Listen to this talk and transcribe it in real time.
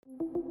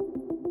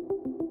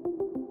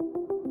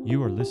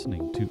You are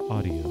listening to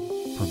audio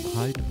from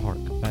Hyde Park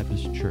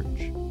Baptist Church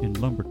in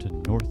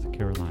Lumberton, North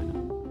Carolina.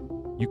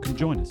 You can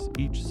join us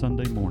each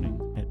Sunday morning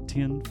at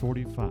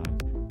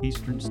 10:45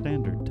 Eastern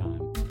Standard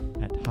Time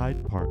at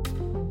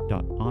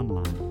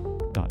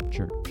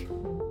hydepark.online.church.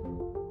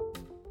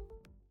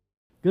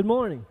 Good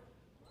morning.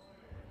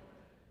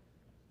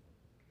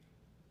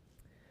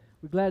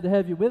 We're glad to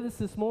have you with us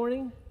this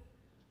morning.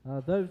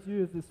 Those of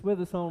you that's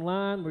with us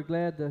online, we're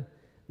glad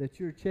that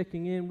you're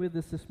checking in with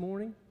us this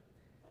morning.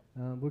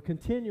 We're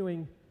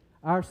continuing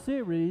our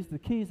series, The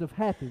Keys of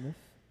Happiness,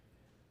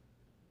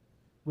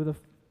 with a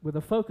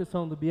focus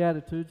on the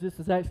Beatitudes. This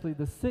is actually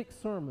the sixth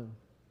sermon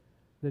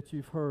that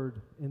you've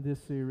heard in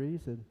this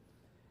series,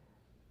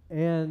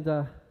 and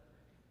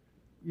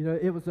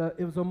it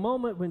was a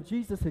moment when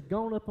Jesus had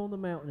gone up on the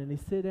mountain and he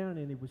sat down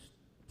and he was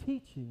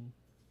teaching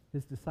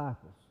his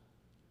disciples.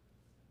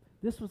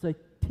 This was a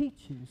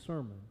teaching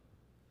sermon,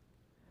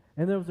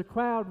 and there was a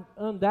crowd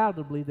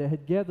undoubtedly that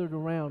had gathered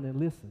around and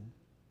listened.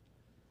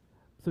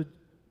 So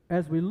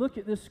as we look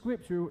at this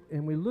scripture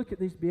and we look at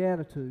these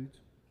Beatitudes,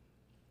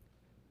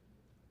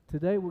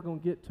 today we're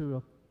going to get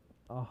to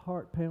a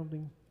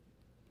heart-pounding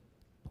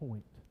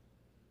point.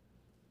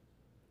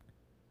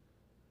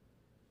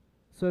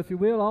 So if you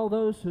will, all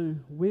those who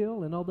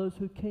will and all those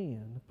who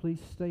can,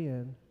 please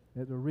stand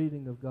at the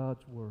reading of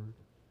God's Word.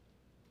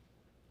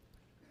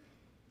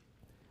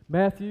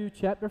 Matthew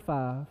chapter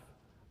 5,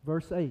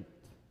 verse 8.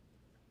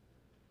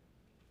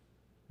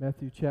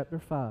 Matthew chapter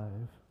 5,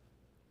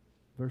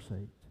 verse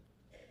 8.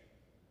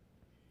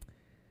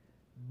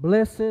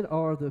 Blessed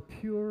are the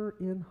pure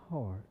in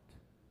heart,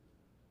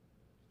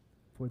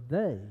 for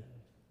they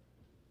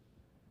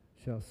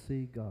shall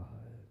see God.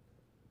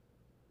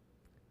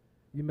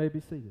 You may be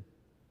seated.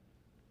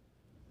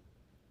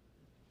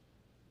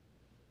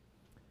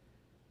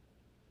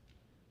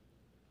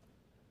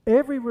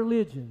 Every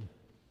religion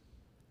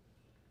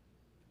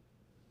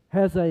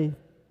has a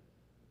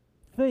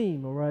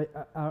theme or an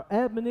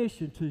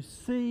admonition to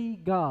see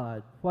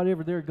God,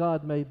 whatever their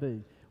God may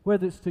be,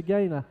 whether it's to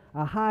gain a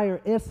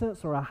higher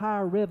essence or a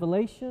higher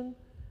revelation,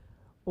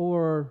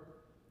 or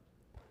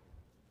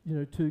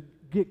to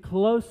get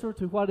closer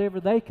to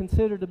whatever they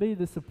consider to be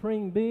the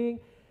supreme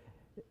being.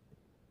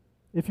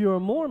 If you're a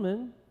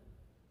Mormon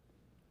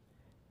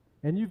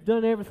and you've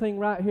done everything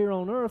right here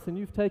on earth and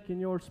you've taken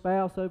your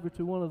spouse over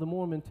to one of the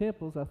Mormon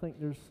temples, I think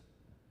there's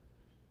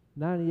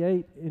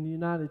 98 in the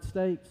United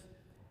States,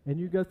 and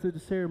you go through the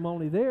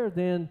ceremony there,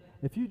 then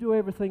if you do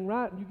everything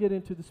right and you get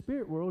into the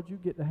spirit world, you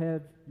get to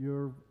have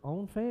your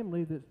own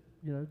family that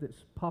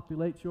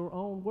populates your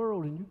own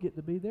world, and you get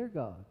to be their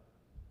God.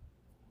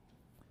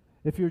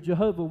 If you're a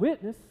Jehovah's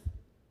Witness,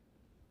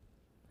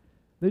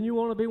 then you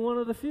want to be one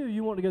of the few.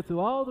 You want to go through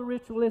all the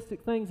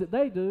ritualistic things that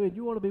they do, and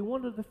you want to be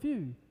one of the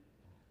few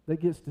that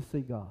gets to see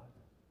God.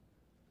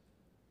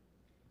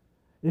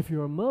 If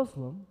you're a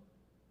Muslim,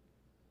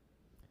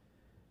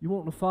 you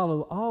want to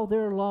follow all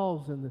their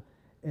laws and the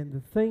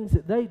things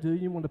that they do.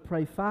 You want to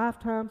pray 5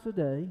 times a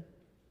day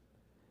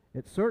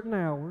at certain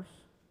hours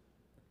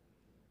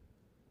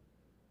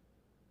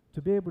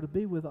to be able to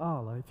be with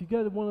Allah. If you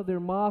go to one of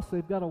their mosques,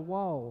 they've got a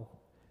wall.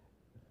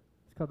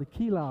 It's called the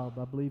Kilab,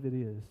 I believe it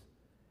is.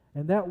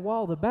 And that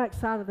wall, the back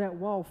side of that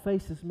wall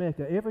faces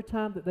Mecca. Every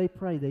time that they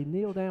pray, they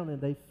kneel down and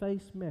they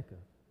face Mecca.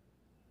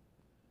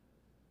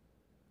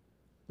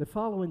 They're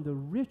following the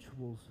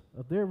rituals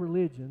of their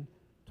religion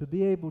to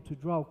be able to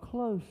draw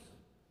close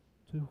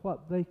to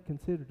what they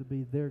consider to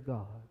be their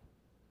God.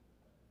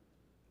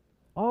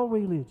 All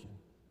religion,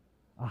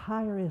 a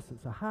higher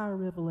essence, a higher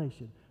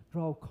revelation,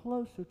 draw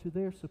closer to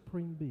their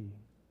supreme being.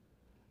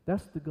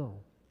 That's the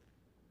goal.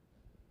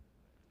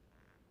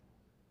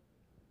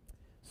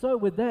 So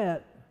with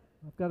that,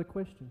 I've got a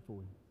question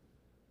for you.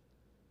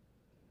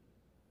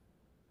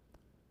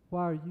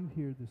 Why are you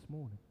here this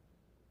morning?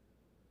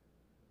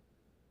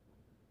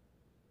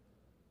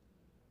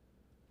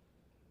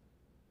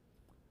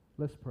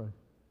 Let's pray.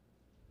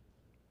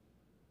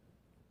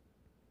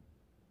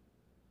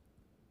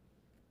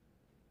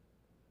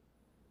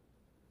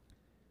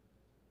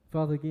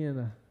 Father, again,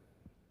 I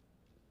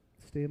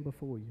stand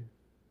before you,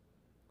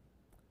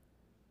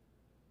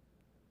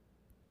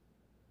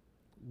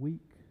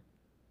 weak,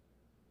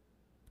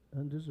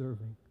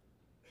 undeserving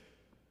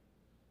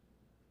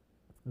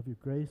of your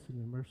grace and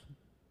your mercy,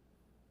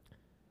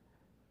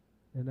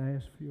 and I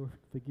ask for your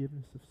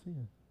forgiveness of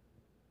sin.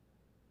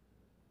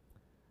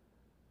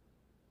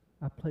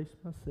 I place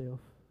myself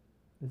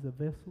as a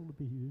vessel to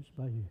be used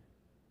by you,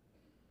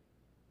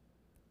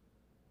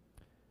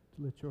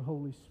 to let your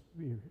Holy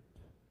Spirit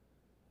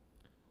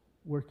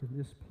work in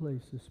this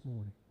place this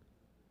morning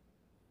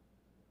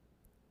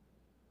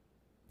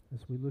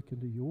as we look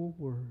into your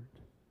word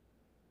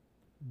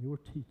and your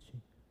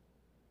teaching.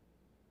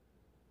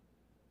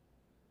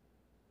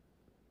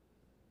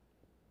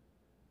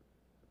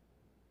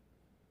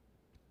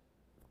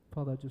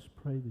 Father, I just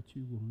pray that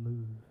you will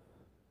move,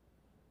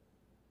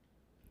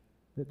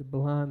 that the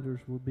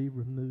blinders will be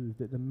removed,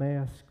 that the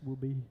mask will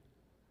be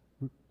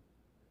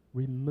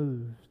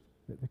removed,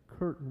 that the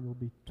curtain will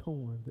be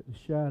torn, that the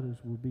shadows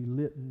will be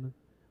lit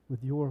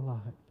with your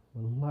light,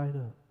 will light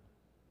up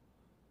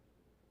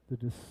the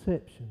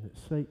deception that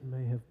Satan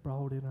may have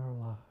brought in our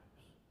lives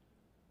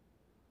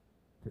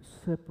that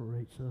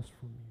separates us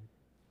from you.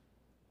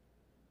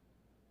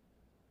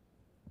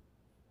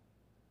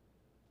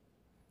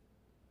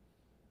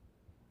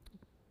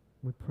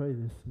 We pray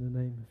this in the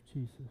name of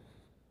Jesus.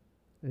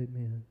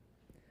 Amen.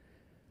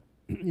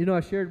 You know,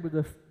 I shared with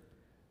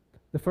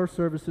the first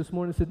service this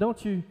morning. I said,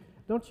 don't you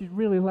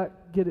really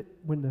get it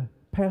when the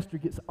pastor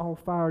gets all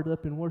fired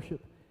up in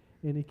worship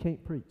and he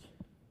can't preach?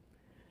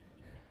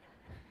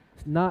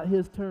 It's not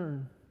his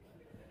turn.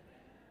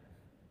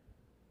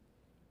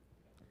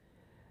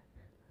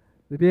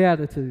 The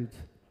Beatitudes.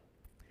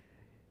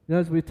 You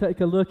know, as we take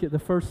a look at the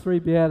first three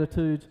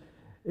Beatitudes,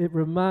 it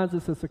reminds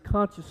us it's a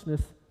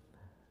consciousness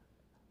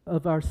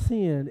of our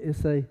sin.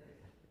 It's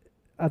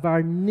of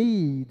our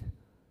need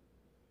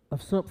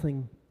of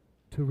something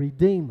to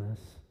redeem us.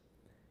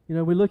 You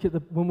know,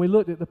 when we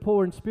looked at the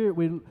poor in spirit,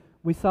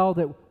 we saw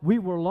that we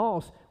were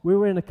lost. We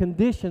were in a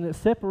condition that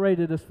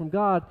separated us from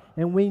God,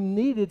 and we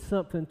needed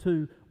something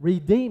to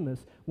redeem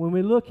us. When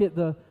we look at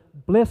the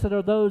blessed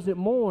are those that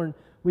mourn,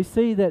 we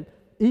see that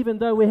even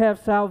though we have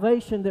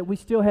salvation, that we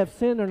still have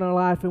sin in our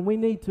life, and we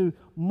need to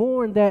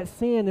mourn that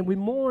sin, and we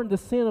mourn the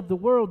sin of the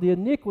world, the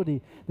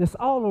iniquity that's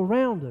all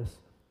around us.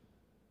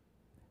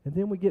 And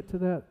then we get to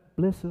that,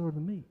 blessed are the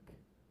meek.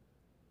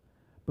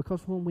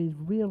 Because when we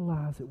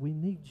realize that we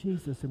need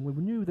Jesus, and we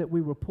knew that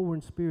we were poor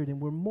in spirit, and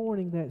we're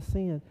mourning that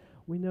sin,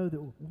 we know that,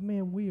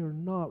 man, we are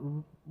not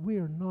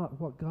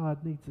what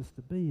God needs us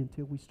to be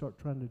until we start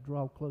trying to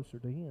draw closer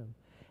to Him.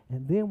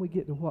 And then we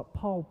get to what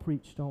Paul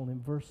preached on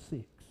in verse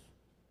 6.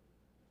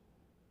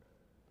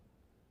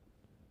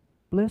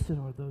 Blessed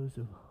are those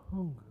who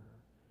hunger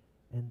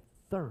and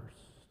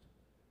thirst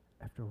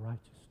after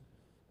righteousness.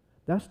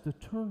 That's the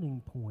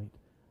turning point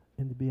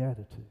in the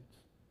Beatitudes.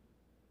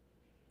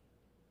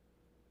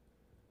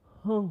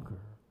 Hunger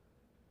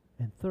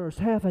and thirst.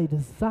 Have a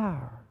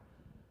desire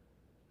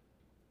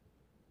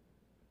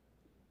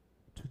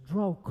to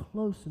draw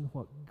close in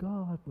what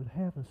God would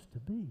have us to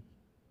be.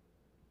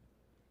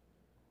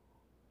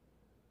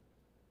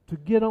 To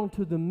get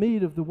onto the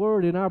meat of the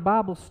Word. In our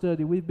Bible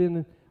study, we've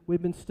been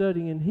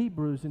studying in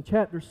Hebrews. In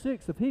chapter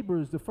 6 of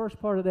Hebrews, the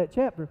first part of that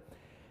chapter,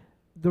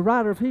 the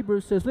writer of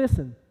Hebrews says,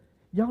 listen,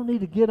 y'all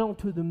need to get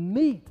onto the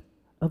meat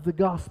of the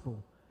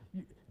gospel.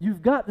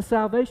 You've got the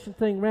salvation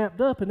thing wrapped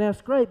up, and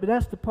that's great, but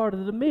that's the part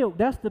of the milk.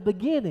 That's the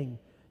beginning.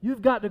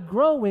 You've got to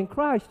grow in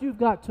Christ. You've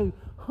got to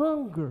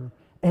hunger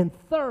and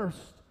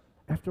thirst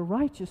after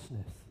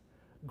righteousness.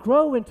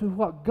 Grow into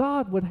what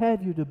God would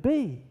have you to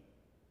be.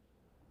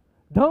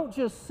 Don't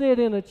just sit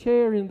in a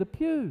chair in the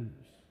pews.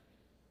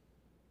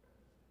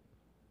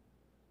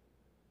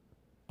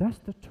 That's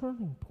the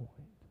turning point.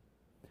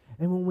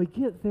 And when we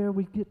get there,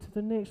 we get to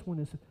the next one.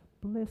 It's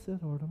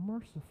blessed are the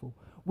merciful.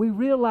 We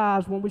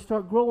realize when we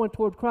start growing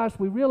toward Christ,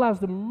 we realize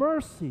the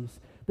mercies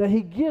that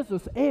He gives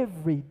us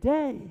every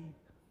day.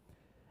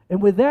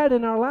 And with that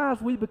in our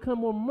lives, we become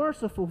more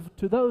merciful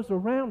to those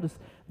around us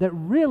that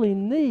really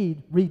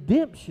need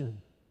redemption.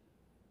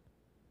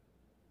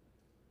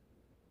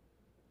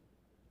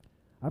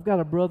 I've got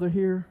a brother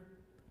here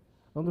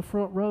on the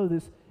front row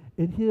that's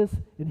in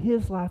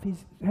his life,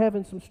 he's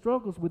having some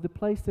struggles with the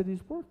place that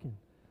he's working.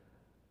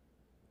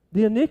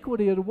 The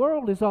iniquity of the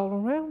world is all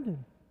around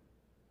him.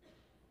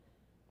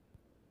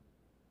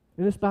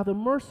 And it's by the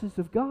mercies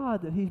of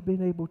God that he's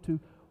been able to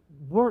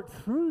work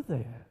through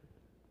that.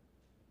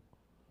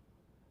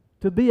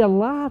 To be a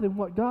light in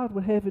what God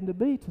would have him to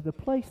be to the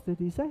place that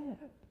he's at.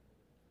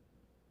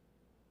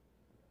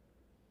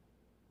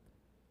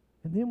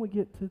 And then we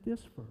get to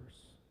this verse.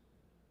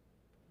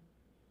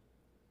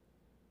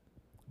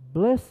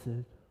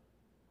 Blessed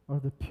are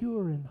the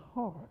pure in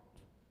heart,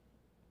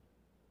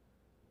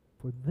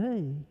 for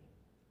they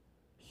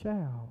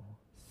shall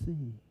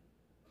see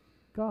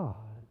God.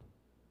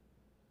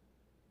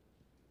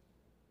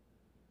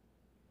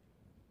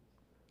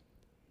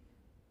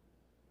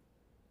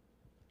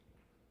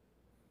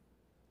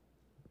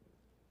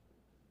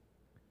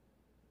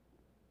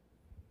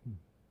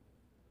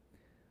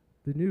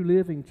 The New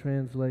Living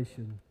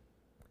Translation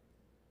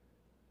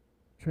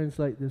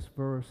translate this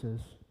verse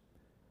as,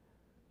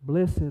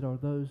 blessed are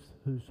those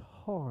whose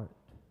heart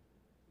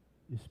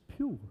is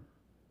pure,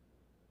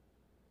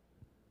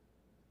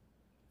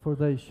 for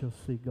they shall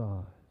see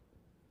God.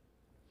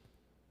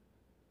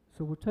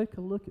 So we'll take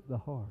a look at the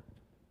heart.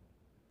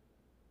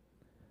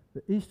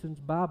 The Easton's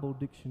Bible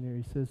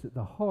Dictionary says that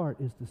the heart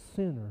is the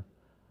center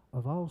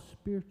of all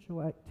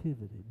spiritual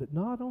activity. But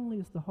not only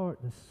is the heart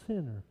the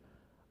center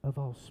of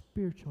all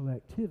spiritual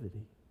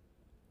activity,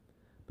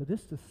 but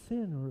it's the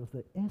center of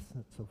the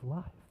essence of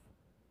life.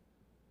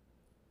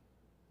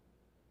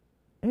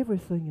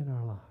 Everything in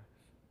our lives,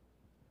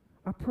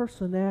 our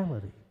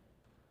personality,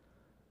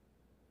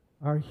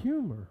 our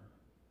humor,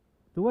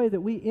 the way that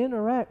we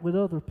interact with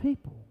other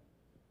people,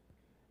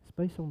 is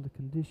based on the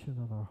condition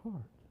of our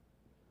heart.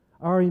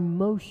 Our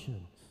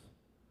emotions,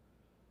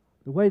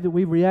 the way that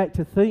we react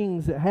to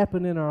things that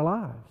happen in our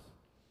lives,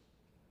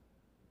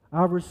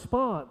 our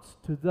response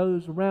to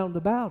those around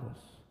about us,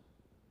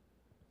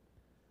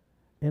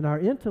 and our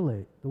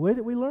intellect, the way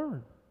that we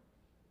learn,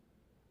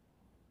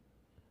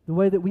 the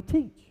way that we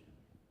teach,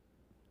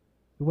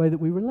 the way that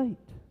we relate,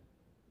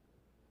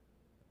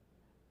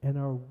 and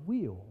our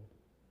will,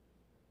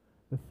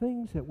 the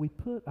things that we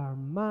put our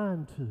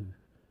mind to,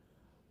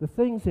 the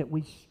things that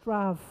we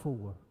strive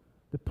for,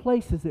 the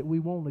places that we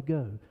want to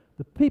go,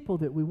 the people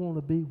that we want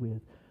to be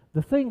with,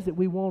 the things that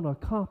we want to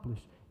accomplish,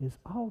 is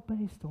all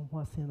based on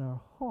what's in our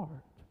heart.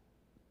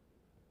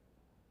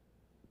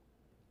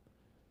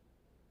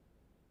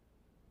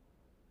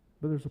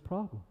 But there's a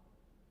problem.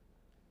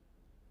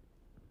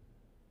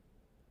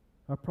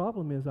 Our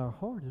problem is our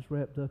heart is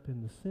wrapped up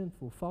in the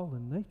sinful,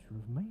 fallen nature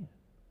of man.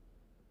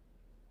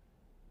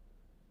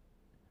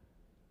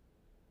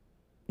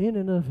 In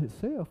and of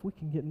itself, we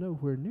can get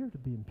nowhere near to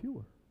being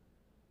pure.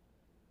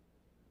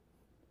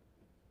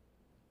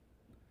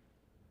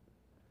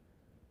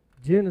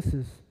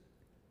 Genesis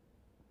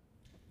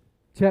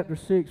chapter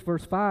 6,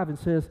 verse 5, it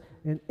says,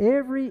 "And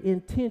every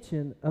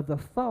intention of the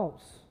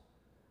thoughts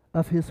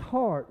of his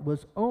heart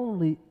was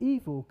only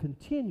evil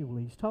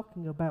continually." He's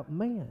talking about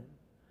man.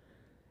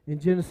 In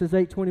Genesis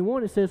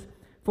 8:21, it says,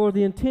 "For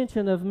the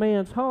intention of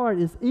man's heart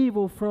is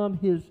evil from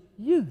his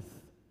youth."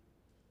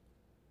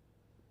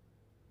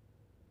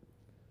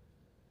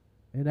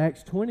 In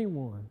Acts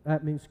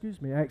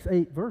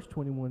 8, verse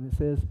 21, it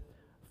says,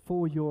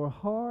 "For your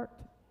heart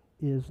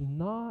is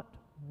not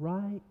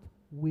right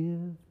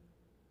with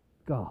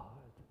God."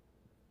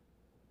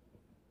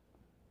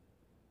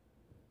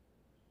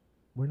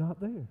 We're not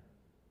there.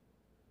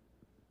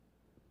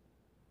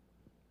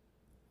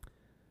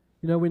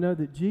 You know, we know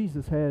that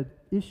Jesus had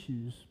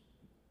issues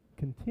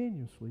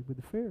continuously with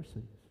the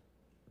Pharisees.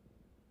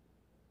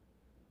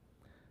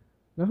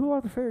 Now, who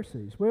are the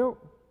Pharisees? Well,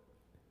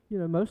 you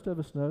know, most of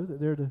us know that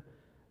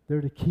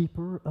they're the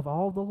keeper of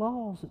all the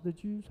laws that the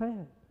Jews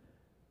had.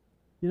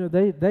 You know,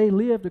 they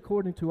lived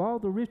according to all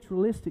the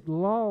ritualistic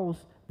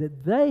laws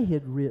that they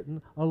had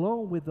written,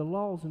 along with the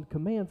laws and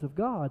commands of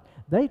God.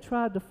 They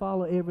tried to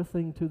follow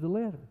everything to the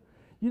letter.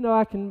 You know,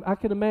 I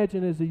can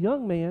imagine as a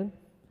young man,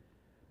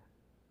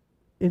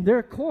 in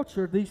their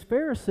culture, these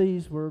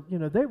Pharisees were, you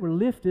know, they were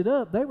lifted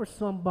up. They were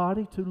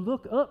somebody to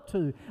look up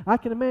to. I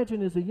can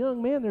imagine as a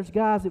young man, there's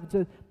guys that would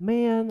say,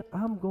 "Man,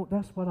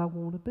 that's what I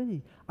want to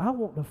be. I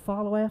want to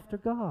follow after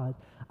God.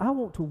 I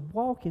want to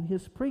walk in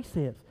His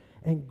precepts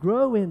and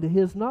grow into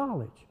His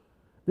knowledge."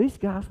 These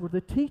guys were the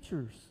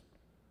teachers.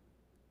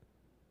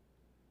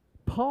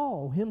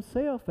 Paul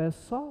himself, as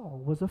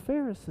Saul, was a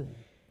Pharisee.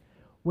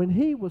 When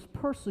he was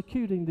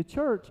persecuting the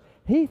church,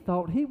 he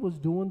thought he was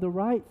doing the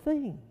right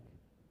thing.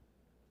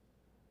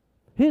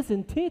 His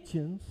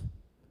intentions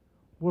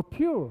were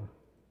pure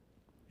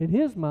in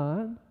his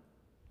mind,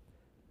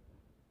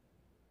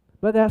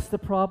 but that's the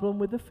problem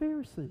with the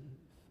Pharisees.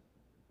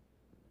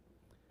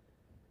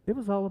 It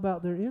was all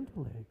about their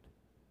intellect.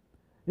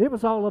 It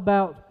was all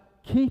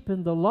about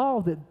keeping the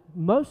law, that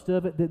most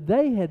of it that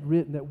they had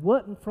written that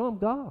wasn't from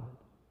God.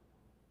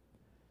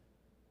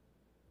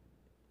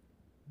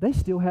 They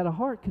still had a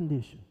heart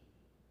condition.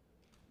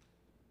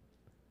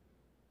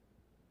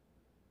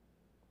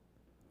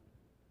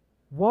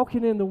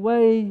 Walking in the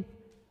way,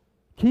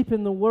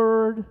 keeping the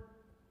word,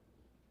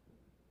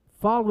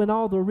 following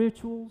all the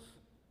rituals,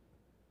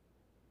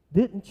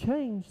 didn't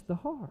change the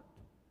heart.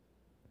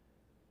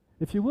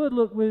 If you would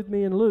look with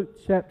me in Luke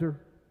chapter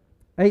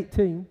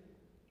 18.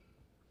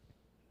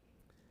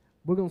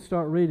 We're going to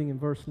start reading in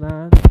verse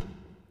 9.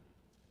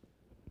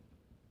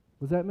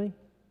 Was that me?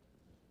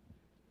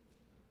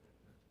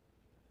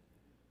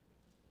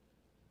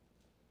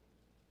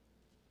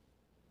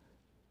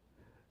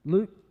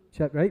 Luke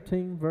chapter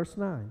 18, verse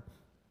 9.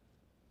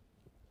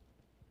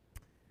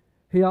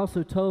 "He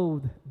also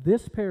told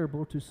this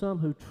parable to some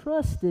who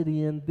trusted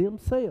in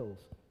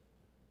themselves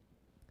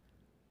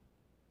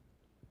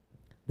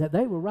that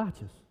they were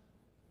righteous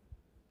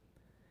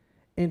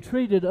and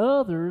treated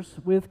others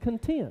with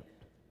contempt."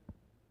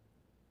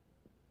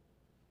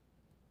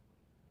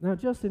 Now,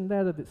 just in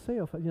that of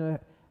itself, you know,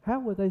 how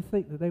would they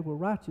think that they were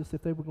righteous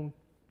if they were going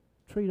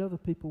to treat other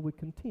people with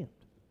contempt?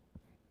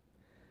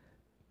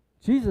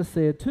 Jesus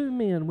said, 2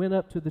 men went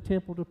up to the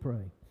temple to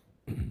pray.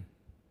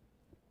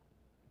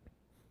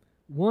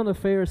 One a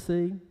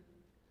Pharisee,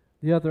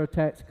 the other a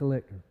tax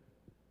collector.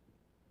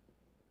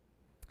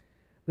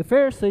 The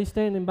Pharisee,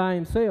 standing by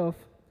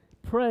himself,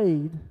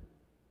 prayed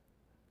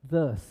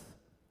thus: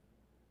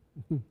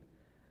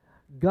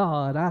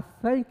 "God, I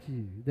thank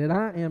you that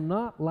I am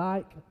not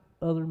like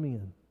other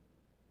men,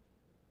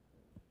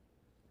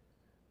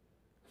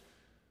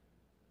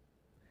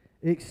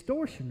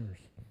 extortioners,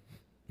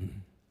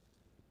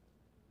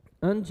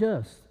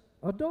 unjust,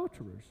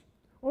 adulterers,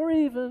 or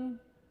even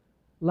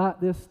like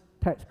this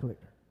tax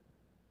collector."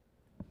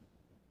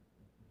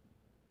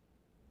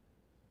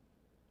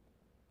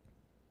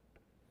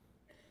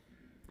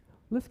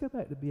 Let's go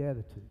back to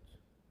Beatitudes.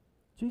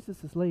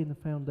 Jesus is laying the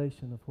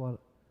foundation of what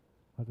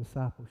a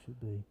disciple should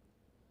be.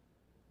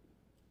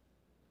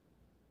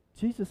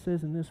 Jesus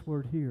says in this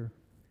word here,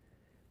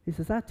 he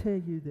says, I tell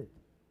you that,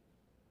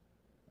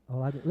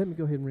 let me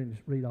go ahead and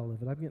read all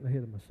of it. I'm getting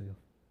ahead of myself.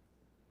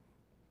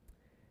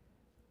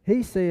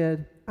 He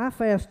said, I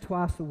fast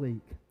twice a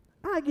week.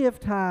 I give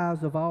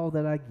tithes of all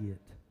that I get.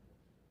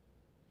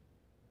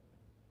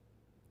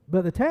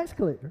 But the tax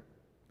collector,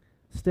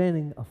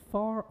 standing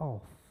afar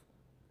off,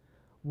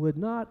 would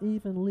not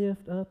even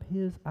lift up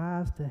his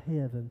eyes to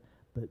heaven,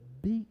 but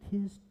beat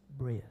his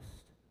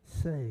breast,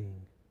 saying,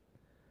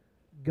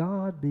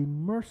 God be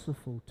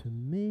merciful to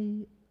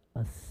me,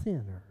 a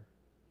sinner.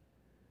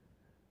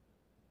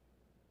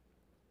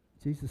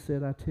 Jesus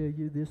said, I tell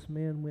you, this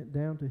man went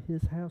down to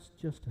his house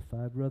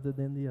justified rather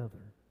than the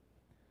other.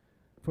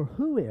 For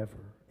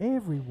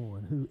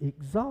everyone who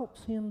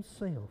exalts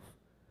himself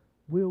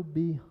will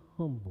be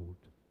humbled.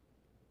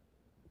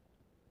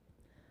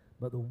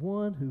 But the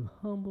one who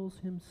humbles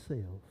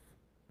himself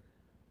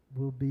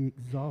will be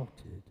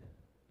exalted.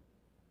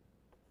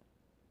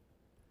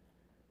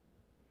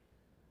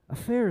 A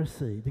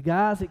Pharisee, the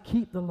guys that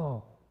keep the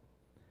law,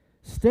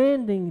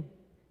 standing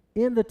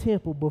in the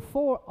temple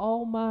before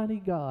Almighty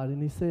God,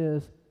 and he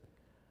says,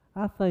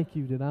 I thank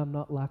you that I'm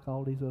not like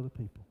all these other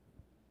people,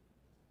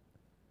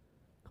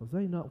 because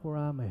they're not where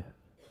I'm at.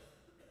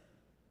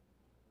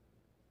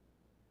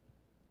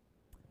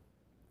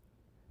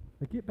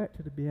 Now get back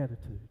to the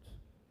Beatitudes.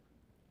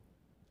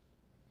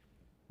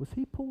 Was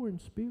he poor in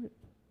spirit?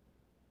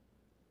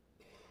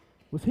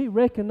 Was he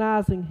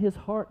recognizing his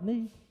heart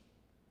need?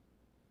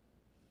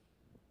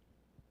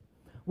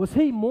 Was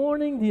he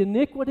mourning the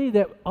iniquity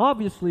that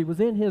obviously was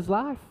in his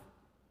life,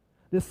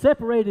 that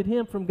separated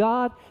him from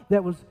God,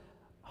 that was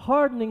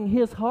hardening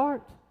his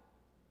heart?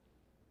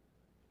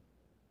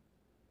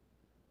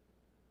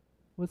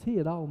 Was he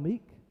at all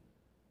meek?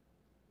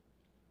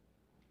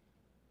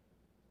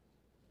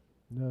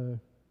 No.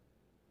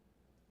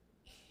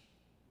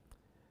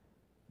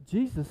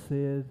 Jesus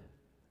said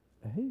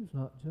he's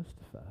not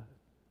justified.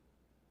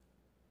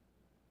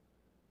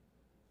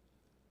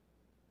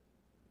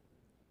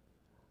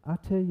 I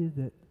tell you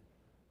that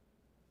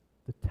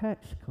the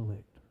tax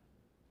collector,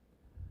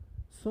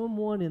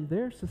 someone in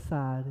their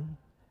society,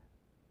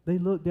 they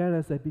looked at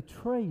as a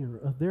betrayer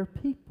of their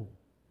people.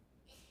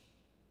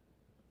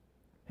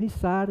 He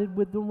sided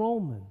with the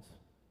Romans,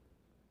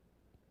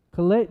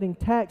 collecting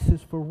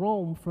taxes for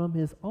Rome from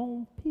his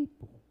own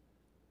people.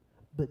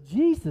 But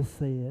Jesus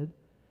said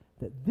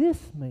that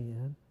this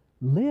man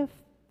left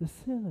the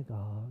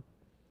synagogue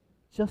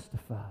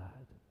justified.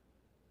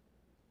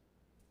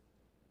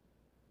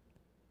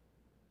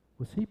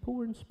 Was he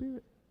poor in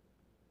spirit?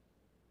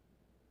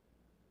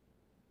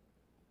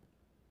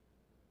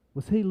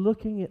 Was he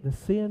looking at the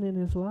sin in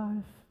his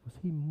life? Was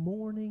he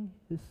mourning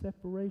his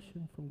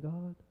separation from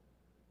God?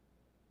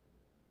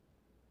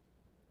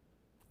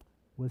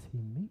 Was he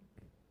meek?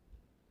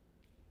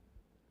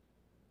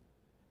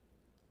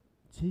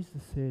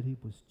 Jesus said he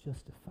was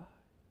justified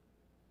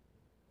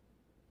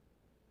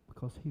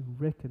because he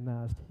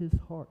recognized his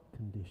heart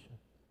condition.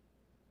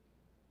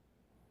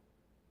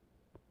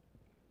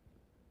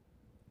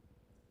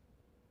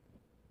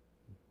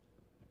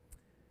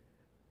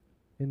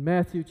 In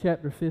Matthew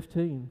chapter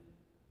 15,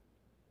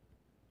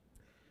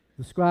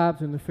 the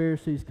scribes and the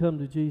Pharisees come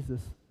to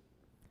Jesus.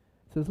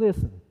 It says,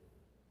 listen,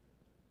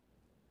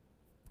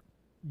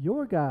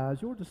 your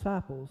guys, your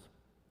disciples,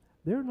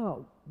 they're not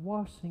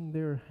washing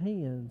their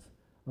hands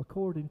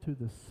according to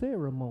the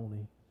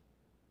ceremony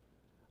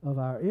of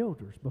our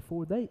elders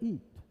before they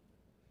eat.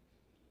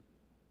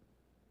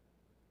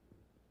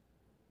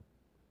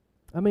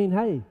 I mean,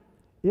 hey,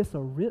 it's a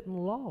written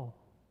law.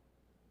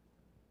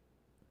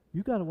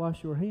 You got to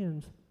wash your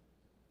hands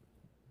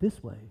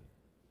this way.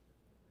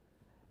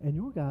 And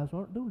your guys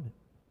aren't doing it.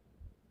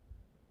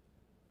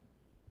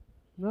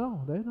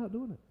 No, they're not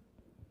doing it.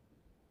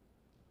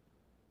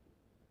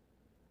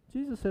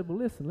 Jesus said, well,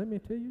 listen, let me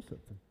tell you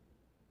something.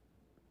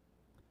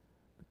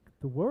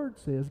 The word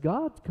says,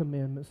 God's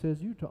commandment says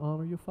you to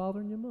honor your father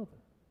and your mother.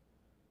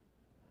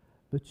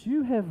 But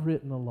you have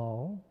written a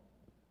law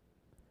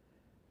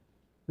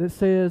that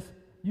says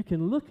you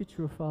can look at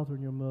your father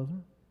and your mother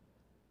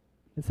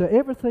and say,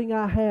 everything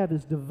I have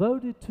is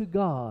devoted to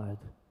God,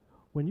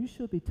 when you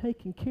should be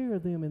taking care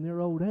of them in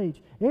their old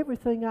age.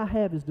 Everything I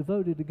have is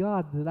devoted to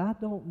God, that I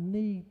don't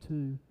need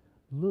to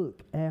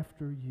look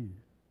after you.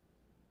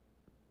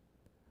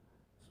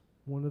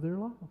 It's one of their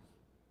laws.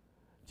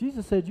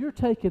 Jesus said, you're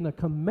taking a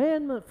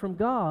commandment from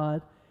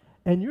God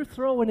and you're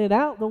throwing it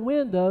out the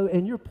window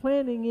and you're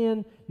planting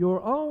in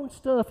your own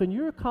stuff and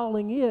you're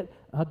calling it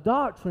a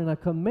doctrine, a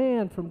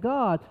command from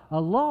God,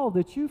 a law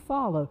that you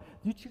follow,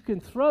 that you can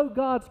throw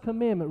God's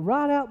commandment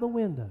right out the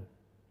window.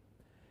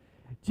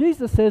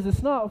 Jesus says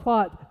it's not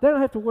what, they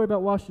don't have to worry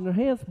about washing their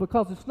hands,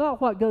 because it's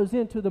not what goes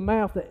into the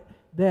mouth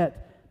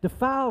that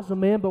defiles a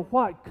man, but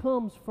what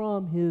comes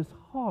from his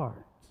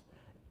heart,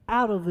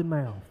 out of the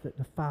mouth, that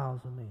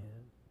defiles a man.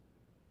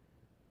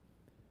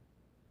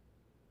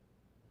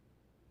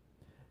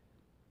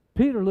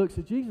 Peter looks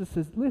at Jesus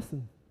and says,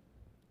 listen,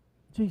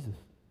 Jesus,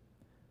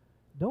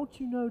 don't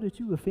you know that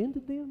you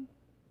offended them?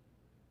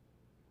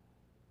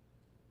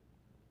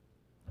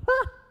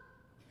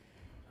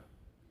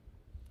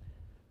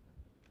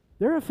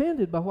 They're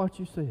offended by what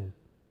you said.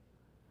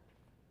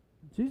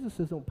 Jesus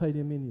says don't pay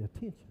them any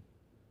attention.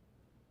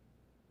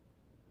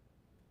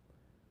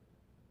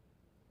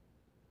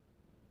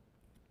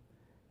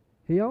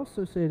 He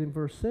also said in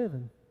verse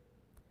 7,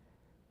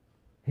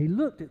 he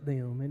looked at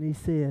them and he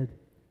said,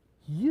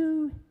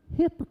 you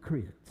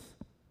hypocrites.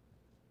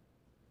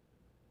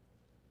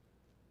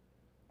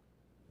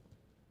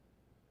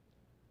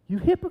 You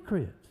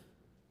hypocrites.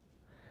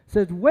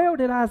 Says, well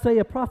did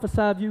Isaiah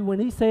prophesy of you when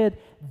he said,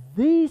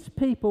 these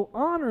people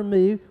honor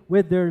me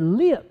with their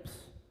lips,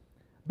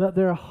 but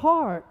their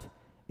heart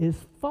is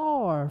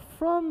far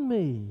from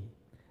me.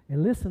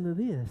 And listen to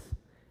this.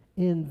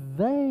 In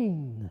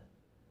vain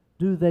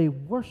do they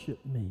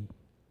worship me,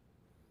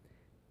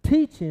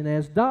 teaching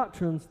as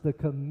doctrines the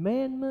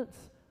commandments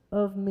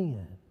of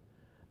men.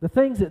 The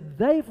things that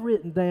they've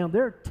written down,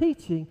 they're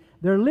teaching,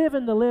 they're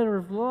living the letter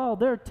of the law,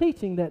 they're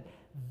teaching that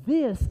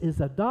this is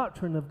a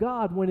doctrine of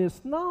God when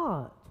it's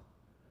not.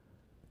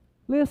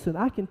 Listen,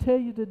 I can tell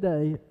you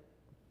today,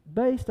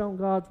 based on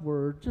God's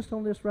word, just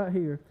on this right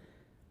here,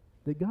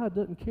 that God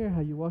doesn't care how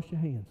you wash your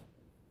hands.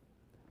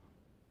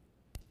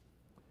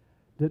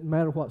 Doesn't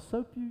matter what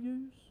soap you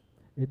use.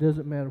 It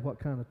doesn't matter what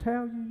kind of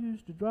towel you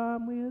use to dry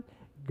them with.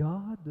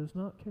 God does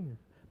not care.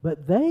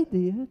 But they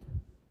did.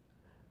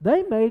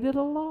 They made it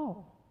a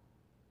law.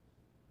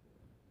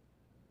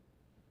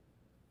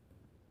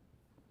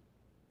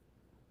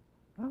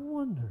 I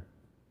wonder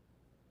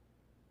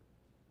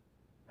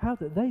how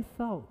that they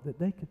thought that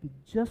they could be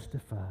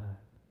justified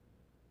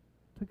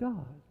to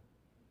God.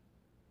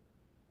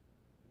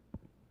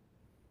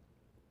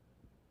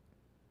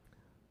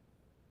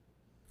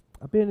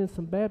 I've been in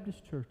some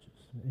Baptist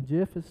churches, and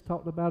Jeff has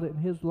talked about it in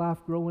his life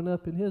growing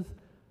up in his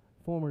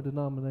former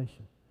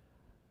denomination.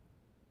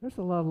 There's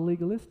a lot of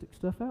legalistic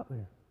stuff out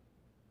there.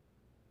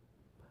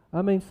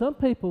 I mean, some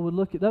people would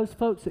look at those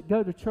folks that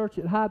go to church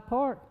at Hyde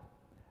Park.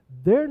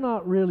 They're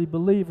not really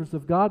believers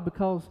of God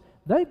because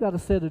they've got a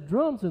set of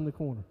drums in the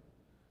corner.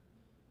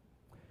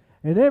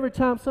 And every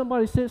time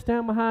somebody sits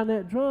down behind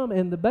that drum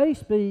and the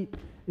bass beat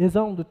is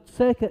on the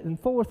second and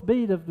fourth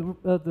beat of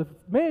the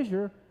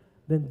measure,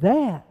 then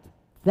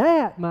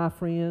that, my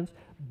friends,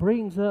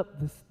 brings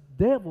up the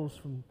devils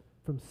from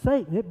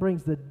Satan. It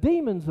brings the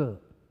demons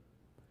up.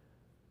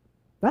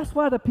 That's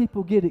why the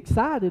people get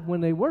excited when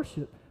they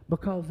worship,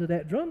 because of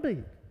that drum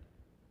beat.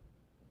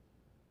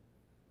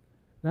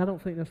 Now, I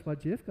don't think that's why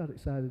Jeff got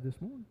excited this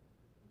morning.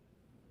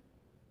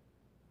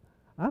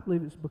 I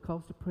believe it's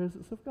because the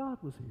presence of God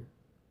was here.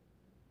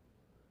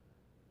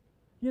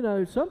 You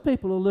know, some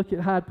people will look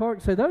at Hyde Park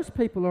and say, those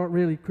people aren't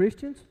really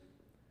Christians.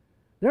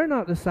 They're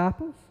not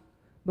disciples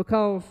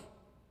because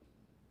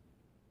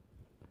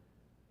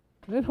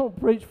they don't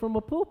preach from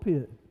a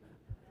pulpit.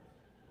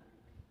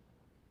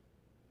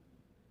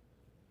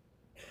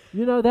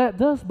 You know, that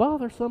does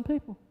bother some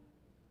people.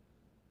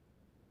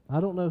 I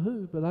don't know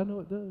who, but I know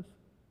it does.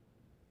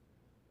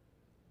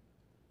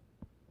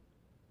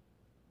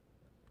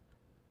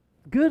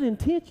 Good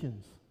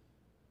intentions.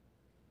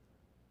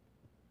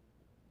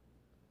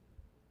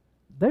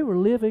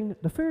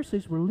 The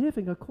Pharisees were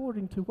living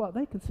according to what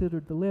they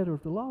considered the letter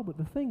of the law, but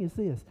the thing is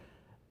this,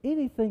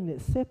 anything that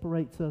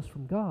separates us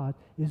from God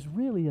is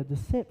really a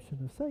deception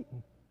of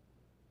Satan.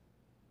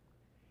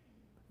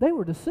 They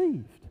were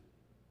deceived.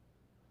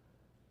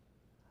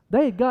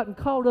 They had gotten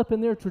caught up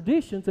in their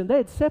traditions and they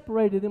had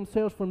separated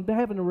themselves from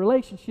having a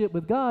relationship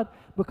with God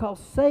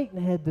because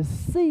Satan had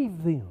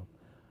deceived them.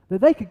 That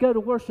they could go to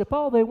worship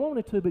all they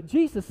wanted to, but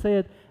Jesus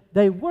said,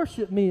 they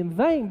worship me in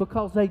vain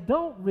because they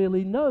don't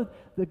really know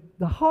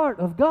the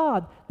heart of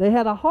God. They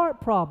had a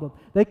heart problem.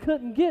 They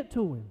couldn't get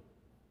to Him.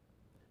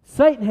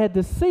 Satan had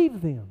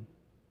deceived them.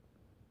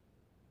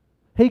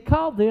 He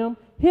called them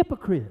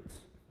hypocrites.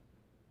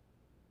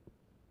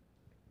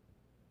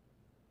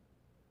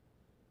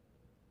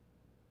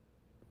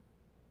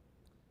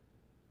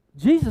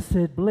 Jesus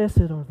said,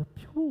 blessed are the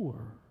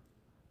pure.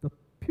 The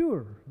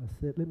pure.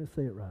 Let me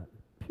say it right.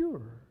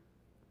 Pure.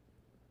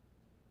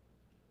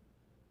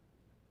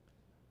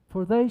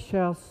 For they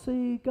shall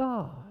see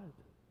God.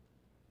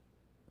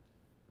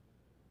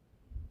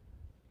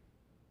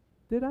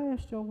 Did I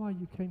ask y'all why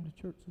you came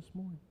to church this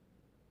morning?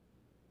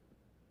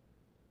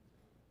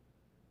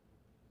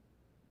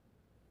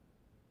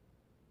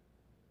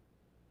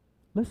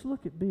 Let's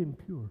look at being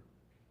pure.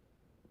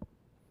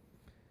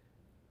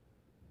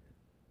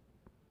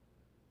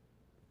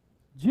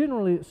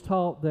 Generally, it's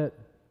taught that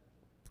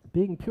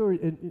being pure,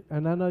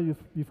 and I know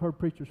you've heard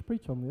preachers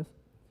preach on this,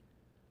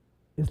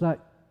 is like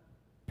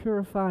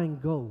purifying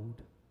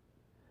gold.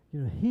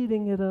 You know,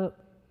 heating it up,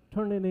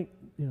 turning it,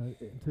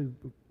 into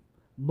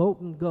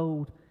molten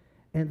gold,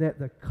 and that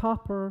the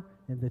copper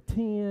and the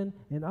tin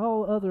and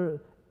all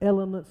other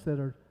elements that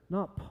are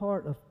not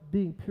part of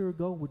being pure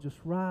gold would just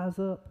rise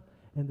up,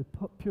 and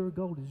the pure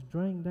gold is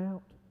drained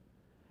out,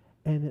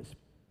 and it's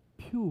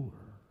pure,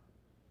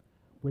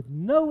 with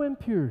no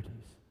impurities.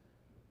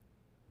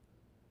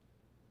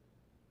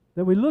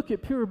 That we look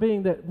at pure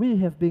being that we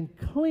have been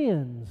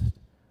cleansed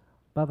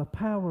by the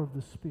power of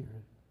the Spirit.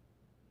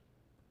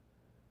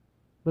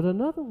 But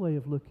another way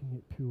of looking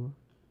at pure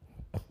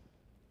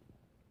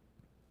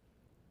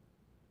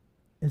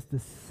is the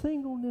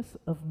singleness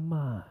of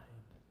mind,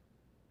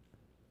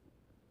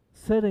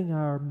 setting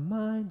our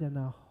mind and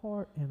our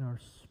heart and our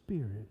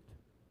spirit,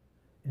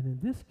 and in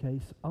this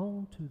case,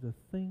 on to the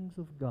things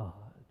of God.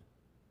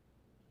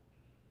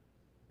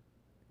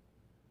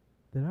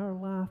 That our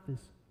life is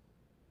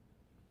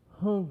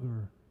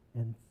hunger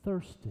and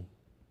thirsting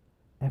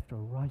after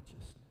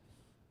righteousness.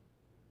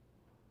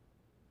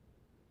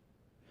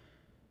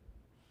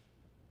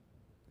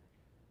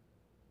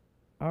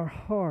 Our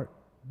heart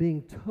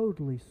being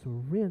totally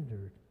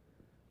surrendered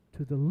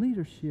to the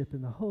leadership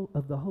in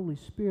of the Holy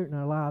Spirit in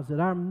our lives, that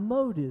our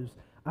motives,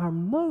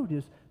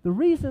 the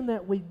reason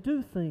that we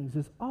do things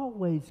is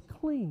always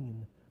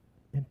clean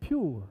and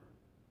pure.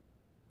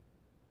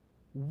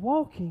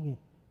 Walking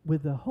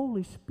with the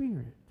Holy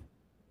Spirit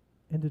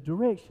in the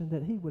direction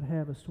that He would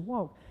have us to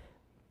walk.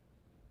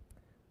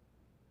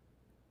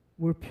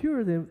 We're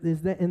pure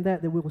in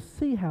that we will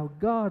see how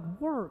God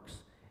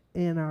works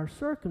in our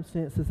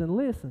circumstances. And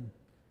listen,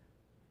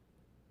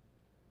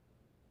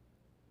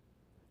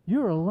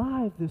 you're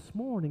alive this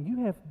morning.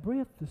 You have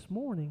breath this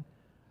morning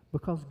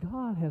because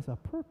God has a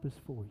purpose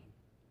for you.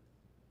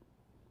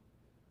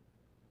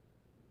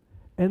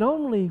 And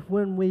only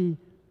when we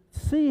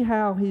see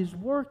how He's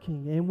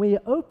working and we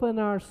open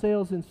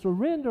ourselves and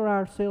surrender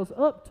ourselves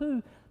up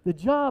to the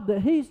job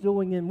that He's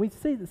doing, and we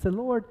see that, say,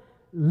 Lord,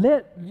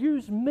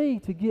 use me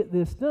to get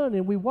this done,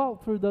 and we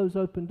walk through those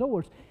open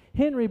doors.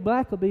 Henry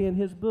Blackaby, in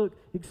his book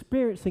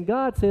Experiencing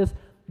God, says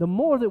the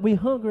more that we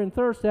hunger and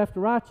thirst after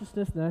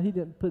righteousness, now he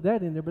didn't put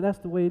that in there, but that's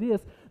the way it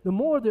is, the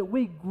more that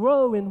we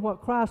grow in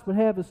what Christ would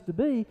have us to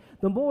be,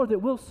 the more that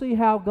we'll see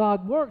how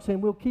God works,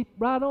 and we'll keep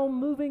right on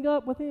moving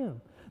up with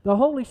Him. The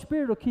Holy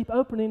Spirit will keep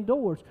opening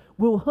doors.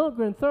 We'll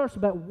hunger and thirst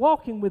about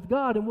walking with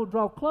God, and we'll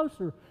draw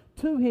closer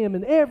to Him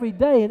in every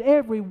day, in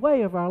every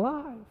way of our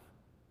life.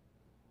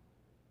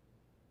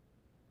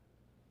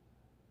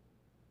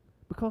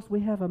 Because we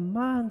have a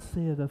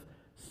mindset of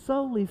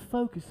solely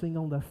focusing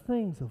on the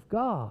things of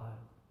God.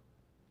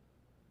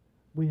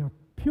 We are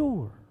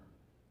pure.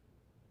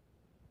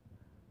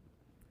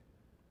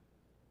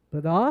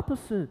 But the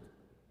opposite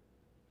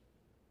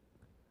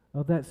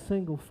of that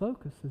single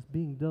focus is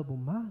being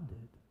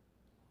double-minded.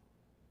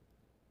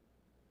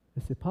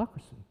 It's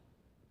hypocrisy.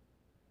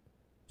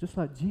 Just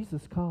like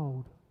Jesus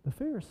called the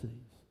Pharisees.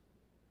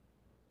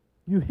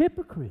 You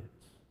hypocrites.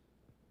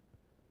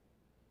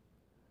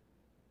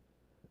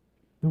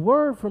 The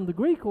word from the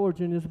Greek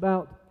origin is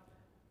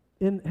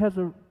has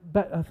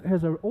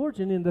an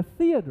origin in the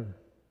theater.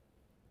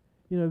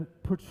 You know,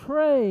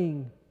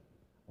 portraying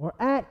or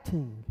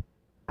acting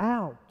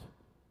out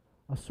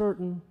a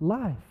certain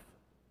life.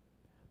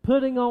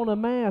 Putting on a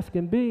mask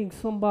and being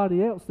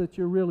somebody else that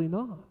you're really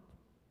not.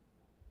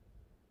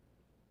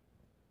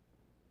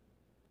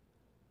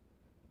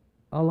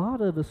 A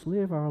lot of us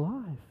live our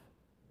life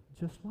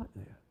just like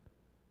that.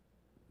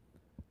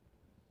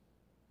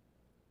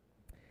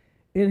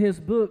 In his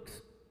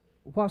books,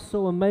 What's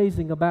So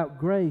Amazing About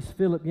Grace,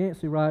 Philip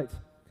Yancey writes,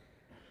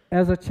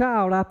 as a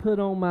child, I put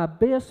on my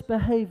best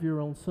behavior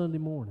on Sunday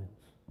mornings.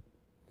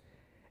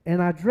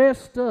 And I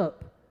dressed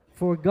up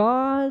for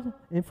God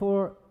and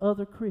for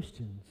other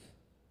Christians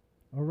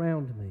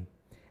around me.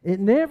 It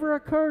never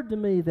occurred to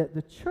me that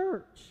the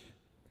church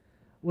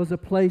was a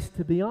place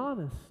to be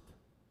honest.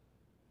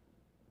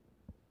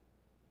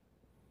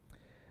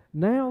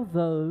 Now,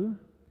 though,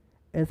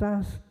 as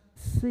I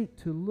seek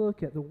to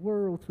look at the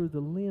world through the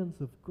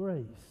lens of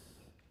grace,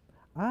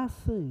 I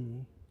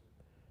see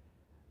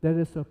that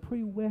it's a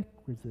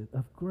prerequisite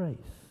of grace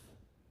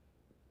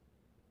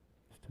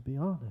to be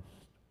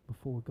honest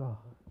before God.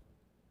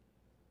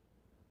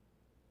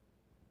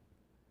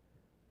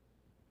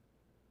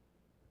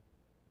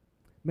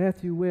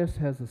 Matthew West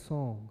has a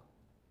song.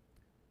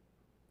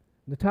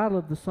 The title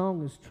of the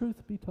song is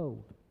Truth Be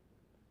Told.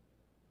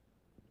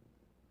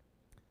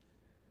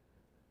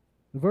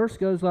 The verse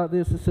goes like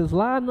this. It says,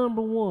 lie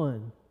number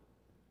one,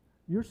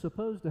 you're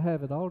supposed to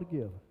have it all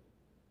together.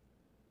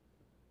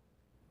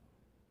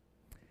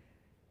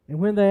 And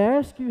when they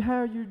ask you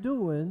how you're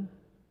doing,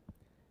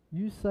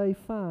 you say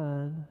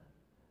fine,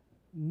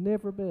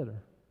 never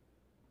better.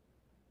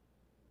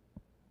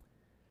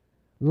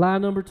 Lie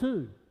number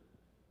two,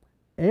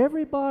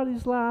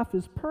 everybody's life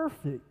is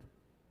perfect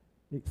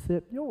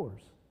except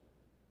yours.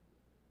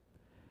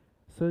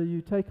 So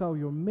you take all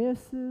your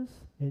messes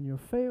and your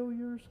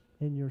failures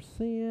and your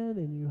sin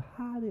and you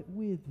hide it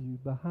with you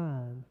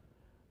behind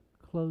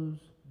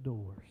closed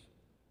doors.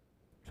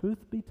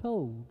 Truth be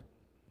told,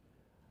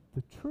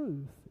 the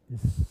truth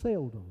is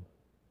seldom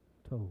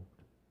told.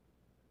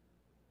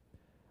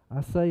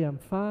 I say I'm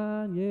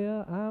fine,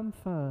 yeah, I'm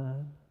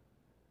fine,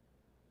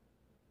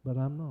 but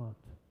I'm not.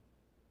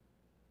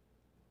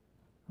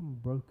 I'm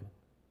broken.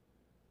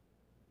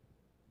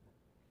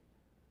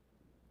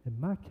 In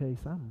my case,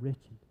 I'm wretched.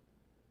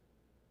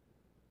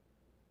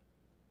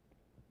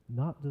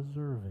 Not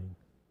deserving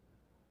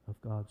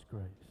of God's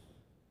grace.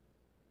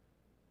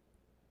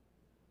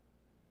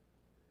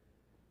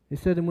 He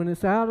said, and when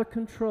it's out of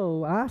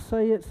control, I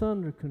say it's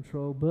under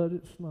control, but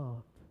it's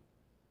not.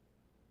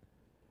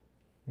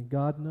 And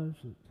God knows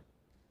it.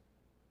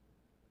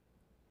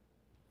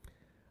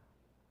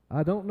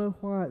 I don't know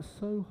why it's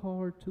so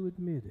hard to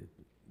admit it,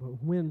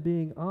 but when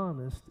being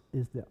honest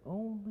is the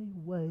only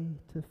way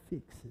to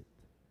fix it.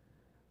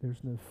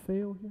 There's no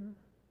failure,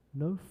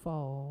 no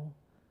fall,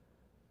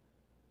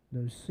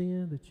 no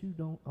sin that you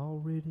don't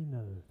already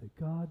know, that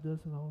God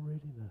doesn't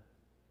already know.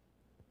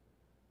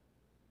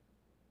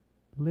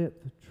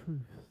 Let the truth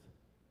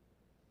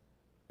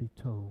be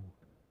told.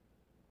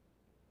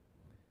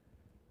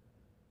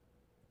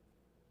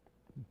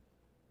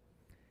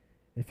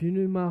 If you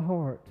knew my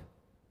heart,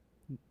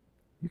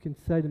 you can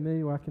say to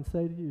me, or I can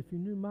say to you, if you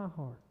knew my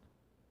heart,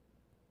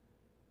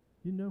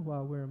 you know why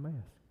I wear a mask.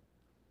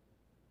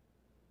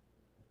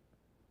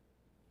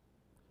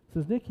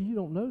 Says, Nicky, you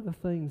don't know the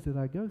things that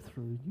I go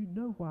through. You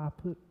know why I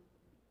put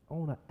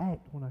on an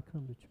act when I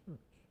come to church.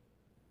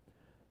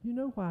 You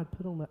know why I'd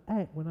put on an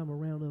act when I'm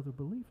around other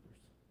believers.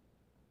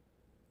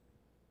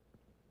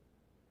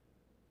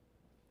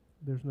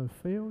 There's no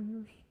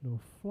failures, no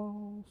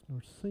flaws,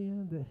 nor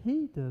sin that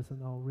He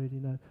doesn't already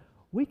know.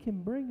 We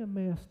can bring a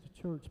mask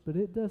to church, but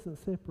it doesn't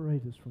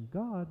separate us from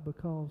God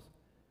because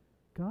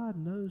God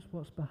knows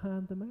what's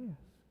behind the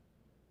mask.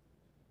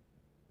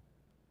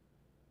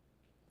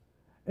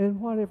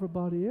 And what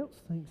everybody else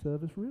thinks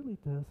of us really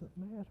doesn't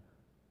matter.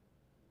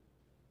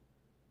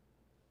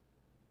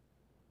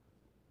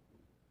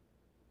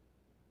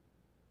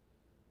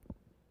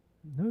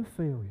 No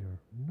failure,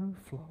 no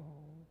flaw.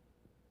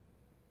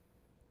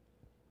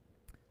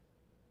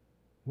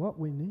 What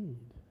we need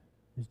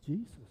is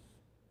Jesus.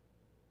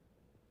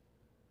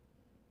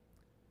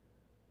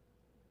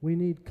 We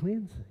need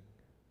cleansing.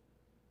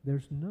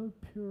 There's no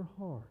pure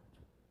heart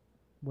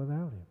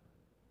without Him.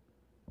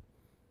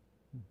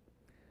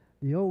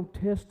 The Old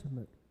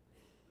Testament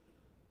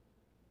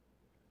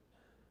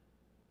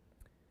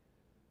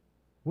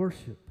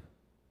worship.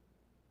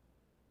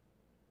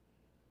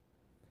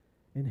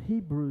 In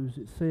Hebrews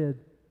it said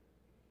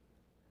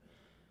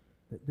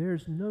that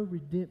there's no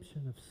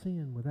redemption of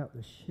sin without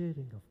the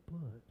shedding of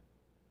blood.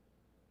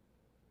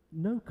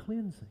 No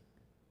cleansing.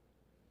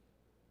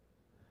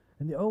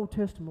 In the Old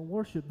Testament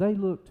worship, they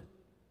looked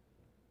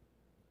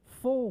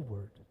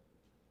forward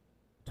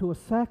to a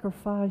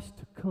sacrifice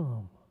to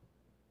come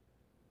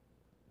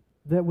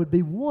that would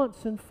be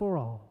once and for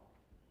all.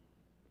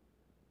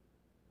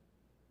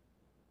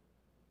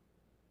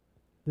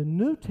 The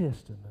New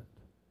Testament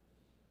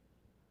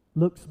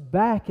looks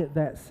back at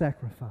that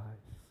sacrifice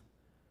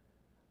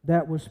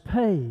that was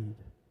paid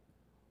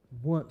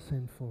once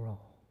and for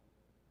all.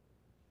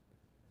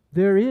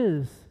 There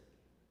is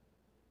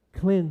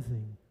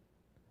cleansing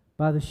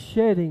by the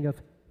shedding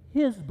of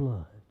His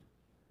blood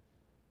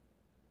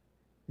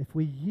if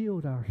we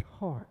yield our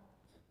hearts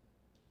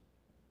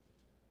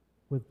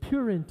with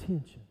pure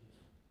intentions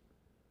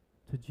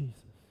to Jesus.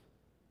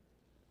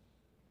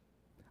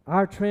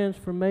 Our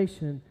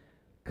transformation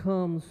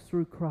comes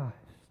through Christ.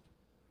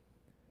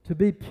 To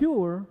be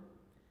pure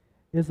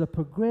is a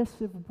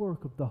progressive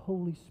work of the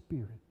Holy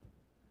Spirit.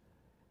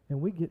 And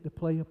we get to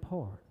play a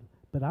part.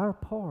 But our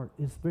part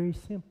is very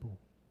simple.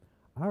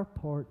 Our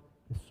part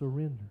is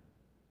surrender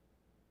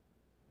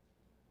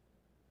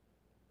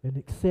and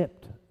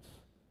acceptance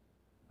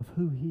of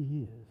who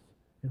He is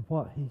and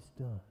what He's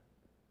done.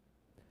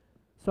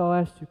 So I'll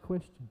ask you a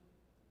question.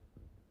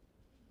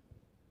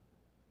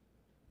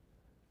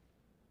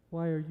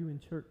 Why are you in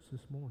church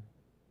this morning?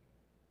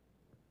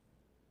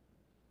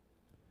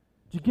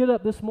 Did you get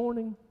up this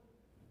morning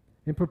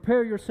and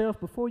prepare yourself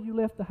before you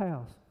left the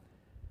house,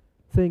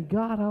 saying,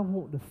 God, I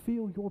want to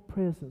feel your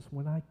presence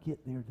when I get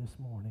there this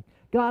morning.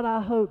 God,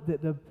 I hope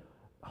that the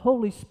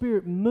Holy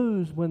Spirit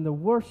moves when the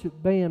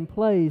worship band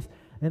plays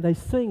and they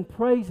sing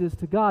praises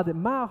to God, that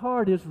my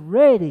heart is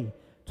ready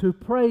to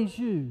praise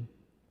you.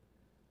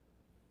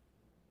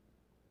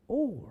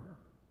 Or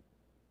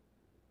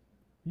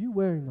you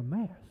wearing a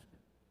mask.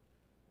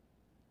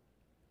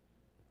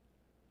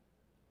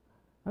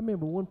 I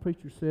remember one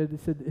preacher said, he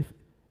said,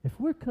 if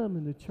we're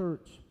coming to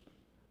church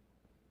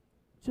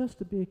just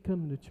to be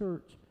coming to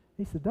church,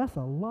 he said, that's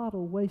a lot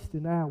of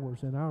wasted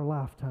hours in our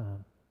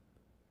lifetime.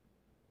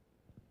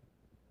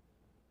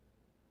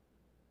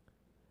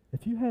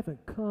 If you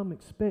haven't come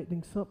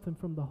expecting something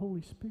from the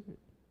Holy Spirit,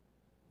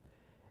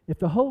 if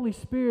the Holy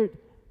Spirit,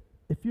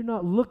 if you're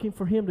not looking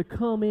for Him to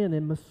come in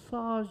and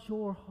massage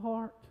your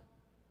heart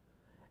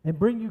and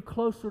bring you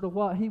closer to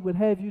what He would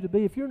have you to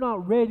be, if you're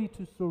not ready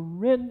to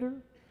surrender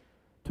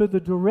to the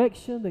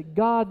direction that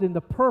God and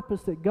the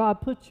purpose that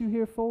God put you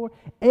here for,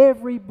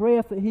 every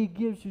breath that He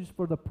gives you is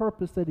for the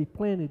purpose that He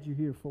planted you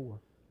here for.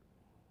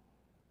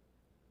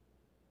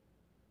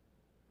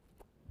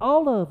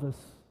 All of us,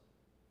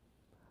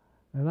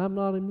 and I'm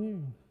not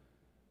immune,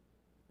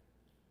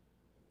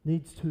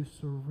 needs to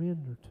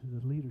surrender to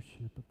the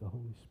leadership of the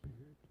Holy Spirit.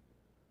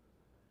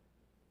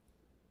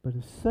 But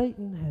if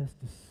Satan has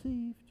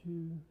deceived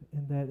you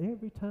in that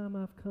every time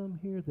I've come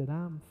here that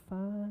I'm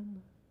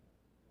fine,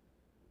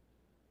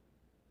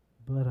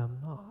 but I'm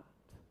not.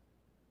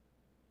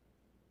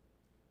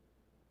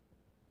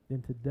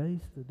 then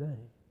today's the day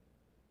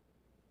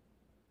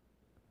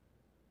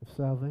of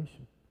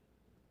salvation.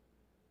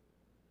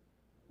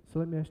 So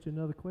let me ask you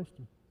another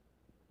question.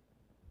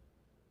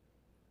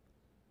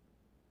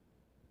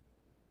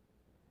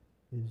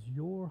 Is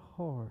your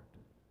heart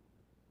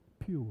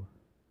pure?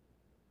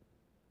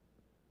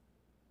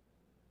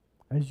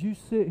 As you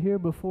sit here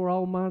before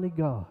Almighty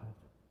God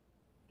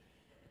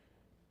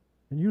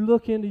and you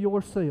look into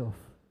yourself,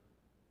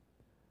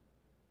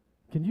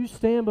 can you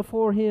stand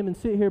before Him and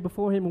sit here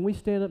before Him and we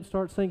stand up and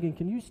start singing?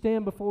 Can you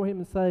stand before Him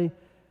and say,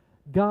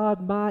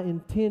 God, my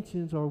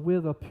intentions are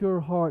with a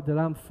pure heart, that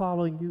I'm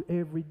following you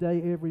every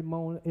day, every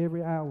moment,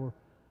 every hour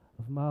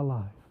of my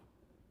life?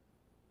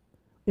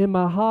 In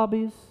my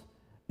hobbies,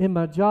 in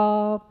my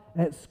job,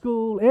 at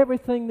school,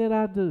 everything that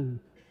I do,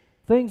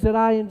 things that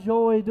I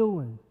enjoy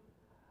doing,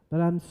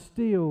 but I'm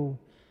still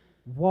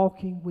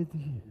walking with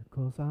you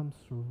because I'm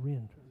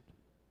surrendered.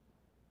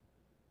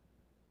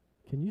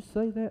 Can you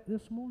say that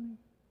this morning?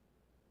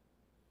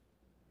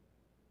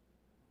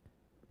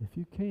 If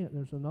you can't,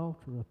 there's an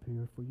altar up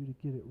here for you to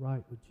get it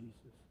right with Jesus.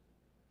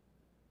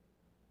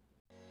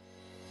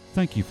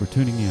 Thank you for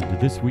tuning in to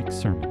this week's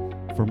sermon.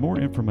 For more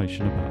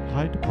information about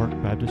Hyde Park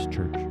Baptist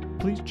Church,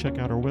 please check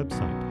out our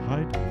website,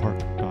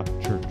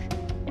 hydepark.church,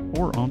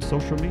 or on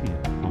social media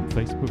on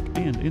Facebook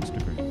and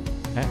Instagram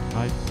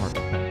 @Hyde Park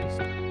Baptist.